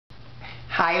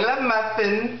Hi, love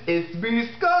muffins. It's Boo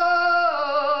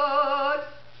Scott.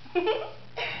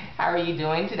 How are you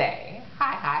doing today?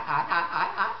 Hi, hi, hi, hi, hi,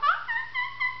 hi,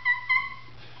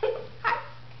 hi. Hi.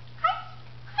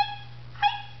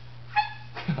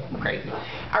 I'm crazy.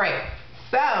 All right.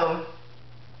 So,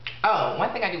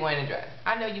 one thing I do want to address.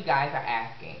 I know you guys are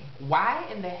asking, why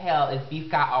in the hell is B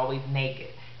Scott always naked?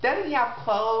 Doesn't he have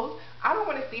clothes? I don't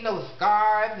want to see no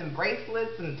scarves and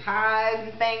bracelets and ties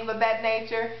and things of that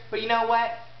nature. But you know what?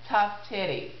 Tough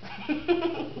titties.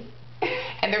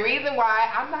 And the reason why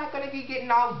I'm not going to be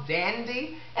getting all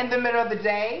dandy in the middle of the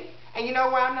day, and you know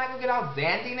why I'm not going to get all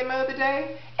dandy in the middle of the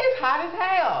day? It's hot as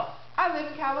hell. I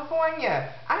live in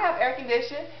California. I have air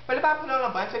conditioning, but if I put on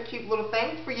a bunch of cute little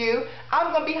things for you,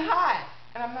 I'm going to be hot.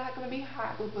 And I'm not going to be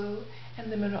hot, boo-boo, in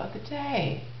the middle of the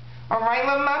day. All right,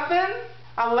 little muffin?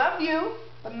 I love you,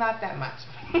 but not that much.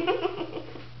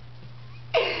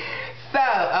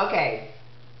 So, okay.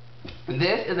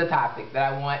 This is a topic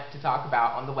that I want to talk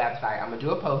about on the website. I'm going to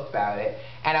do a post about it,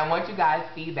 and I want you guys'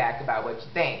 feedback about what you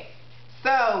think.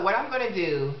 So, what I'm going to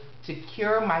do to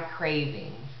cure my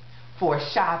cravings for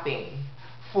shopping,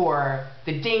 for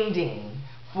the ding-ding,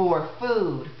 for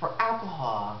food, for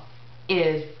alcohol,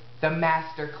 is the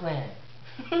Master Cleanse.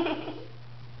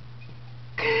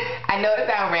 I know it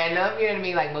sounds random, you know what I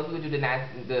mean? Like most people do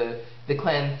the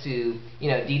cleanse to, you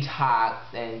know, detox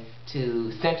and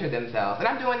to center themselves. And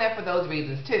I'm doing that for those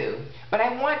reasons too. But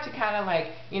I want to kind of like,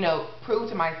 you know, prove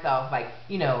to myself like,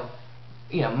 you know,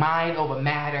 mind over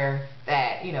matter,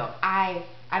 that, you know, I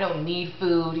don't need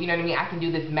food, you know what I mean? I can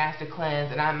do this Master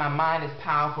Cleanse, and my mind is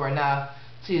powerful enough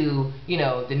to, you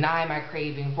know, deny my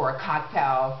craving for a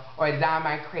cocktail, or deny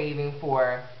my craving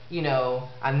for, you know,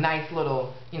 a nice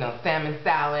little, you know, salmon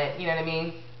salad, you know what I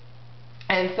mean?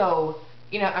 And so,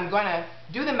 you know, I'm going to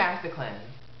do the Master Cleanse,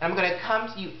 and I'm going to come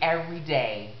to you every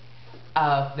day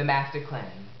of the Master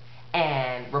Cleanse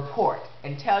and report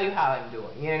and tell you how I'm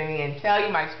doing, you know what I mean? And tell you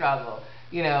my struggle,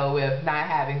 you know, with not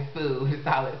having food,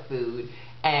 solid food,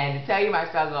 and tell you my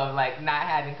struggle of like not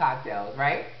having cocktails,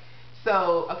 right?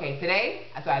 So, okay, today,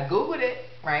 so I Googled it,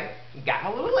 right? Got my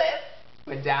little list,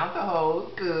 went down to Whole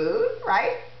Foods,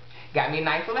 right? Got me a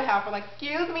nice little helper, like,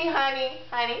 excuse me, honey,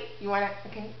 you want to,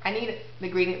 okay, I need the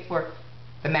ingredients for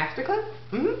the Master Cleanse.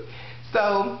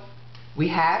 So, we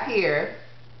have here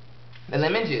the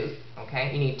lemon juice,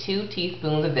 okay? You need 2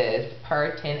 teaspoons of this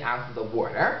per 10 ounces of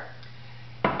water.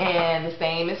 And the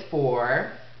same is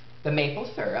for the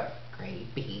maple syrup, grade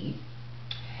B.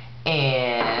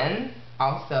 And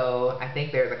also, I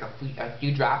think there's like a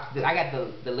few drops. I got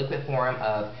the liquid form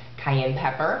of cayenne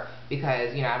pepper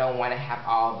because, you know, I don't want to have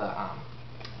all the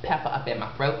pepper up in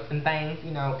my throat and things,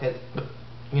 you know, because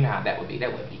you know how that would be.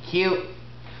 That wouldn't be cute.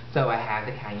 So I have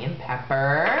the cayenne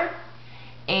pepper.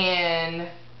 And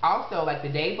also, like the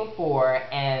day before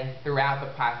and throughout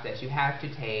the process, you have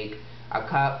to take a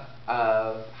cup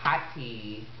of hot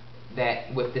tea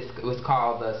that with this was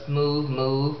called the Smooth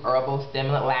Move Herbal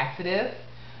Stimulant Laxative.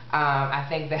 I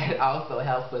think that also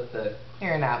helps with the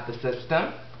clearing out the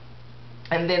system.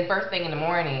 And then first thing in the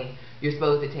morning, you're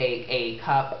supposed to take a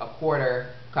cup, a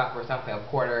quarter cup or something, a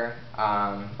quart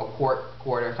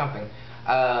or something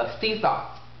of sea salt.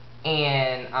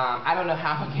 And I don't know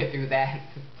how I'm gonna get through that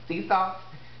sea salt.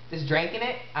 Just drinking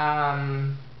it.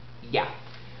 Yeah.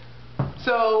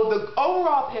 So the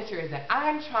overall picture is that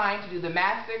I'm trying to do the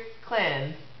Master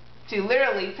Cleanse to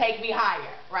literally take me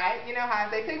higher, right? You know how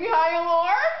I say, take me higher,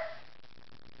 Lord?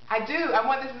 I do. I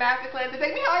want this Master Cleanse to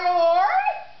take me higher, Lord.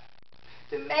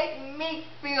 To make me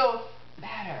feel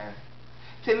better.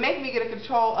 To make me get a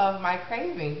control of my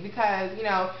cravings. Because, you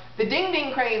know, the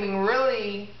ding-ding craving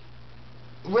really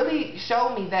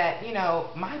showed me that, you know,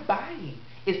 my body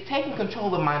is taking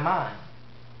control of my mind.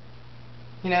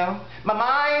 You know, my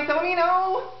mind telling me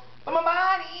no, but my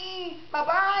body's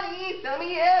telling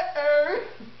me yes.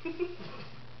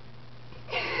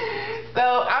 So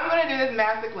I'm going to do this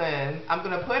Master Cleanse. I'm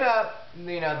going to put up,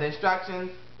 you know, the instructions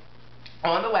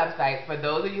on the website for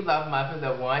those of you love muffins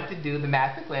that want to do the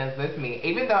Master Cleanse with me.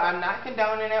 Even though I'm not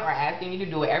condoning it or asking you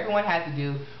to do it, everyone has to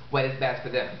do what is best for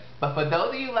them. But for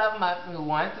those of you love muffins who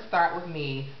want to start with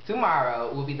me,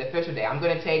 tomorrow will be the official day. I'm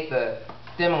going to take the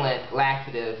stimulant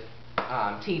laxative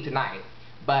tea tonight.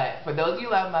 But for those of you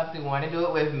love muffins who want to do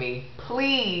it with me,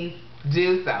 please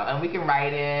do so. And we can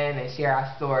write in and share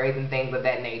our stories and things of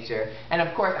that nature. And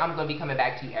of course, I'm going to be coming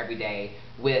back to you every day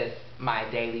with my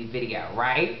daily video,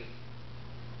 right?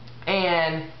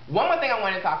 And one more thing I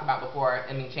want to talk about before,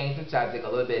 change the subject a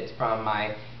little bit from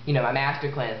my, you know, my Master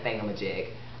Cleanse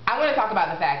thingamajig. I want to talk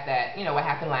about the fact that, you know, what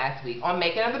happened last week on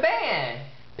Making of the Band.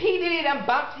 P. Diddy done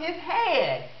bumped his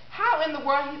head. How in the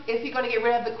world is he going to get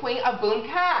rid of the queen of Boom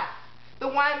Cat? The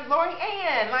one, Lori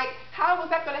Ann. Like, how was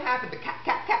that going to happen? The cat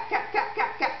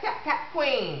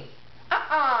queen.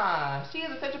 She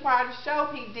is a central part of the show,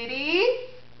 P. Diddy.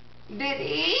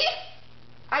 Diddy?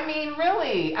 I mean,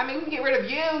 really. I mean, we can get rid of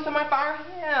you. Someone fire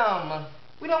him.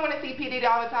 We don't want to see P. Diddy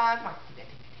all the time. Come on.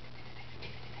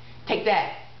 Take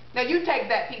that. Now you take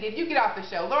that, P. Diddy. You get off the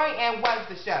show. Lori Ann was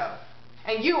the show.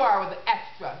 And you are the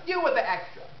extra. You were the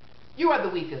extra. You are the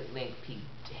weakest link, P.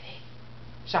 Diddy.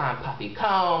 Sean Puffy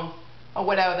Combs. Or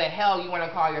whatever the hell you want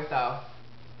to call yourself.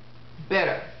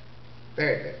 Bitter.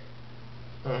 Very bitter.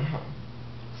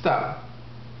 So.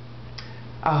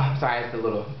 Oh, I'm sorry, it's a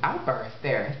little outburst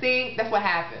there. See, that's what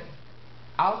happens.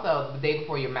 Also, the day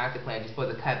before your master cleanse, you're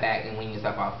supposed to cut back and wean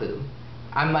yourself off food.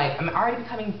 I'm already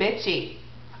becoming bitchy.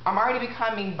 I'm already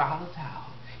becoming volatile.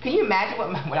 Can you imagine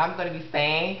what I'm going to be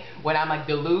saying when I'm like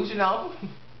delusional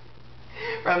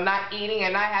from not eating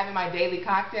and not having my daily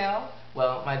cocktail?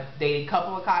 Well, my daily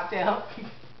couple of cocktails.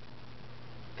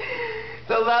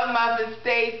 So Love Muffin,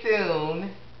 stay tuned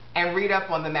and read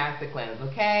up on the master cleanse,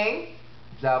 okay?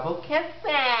 Double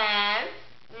kisses.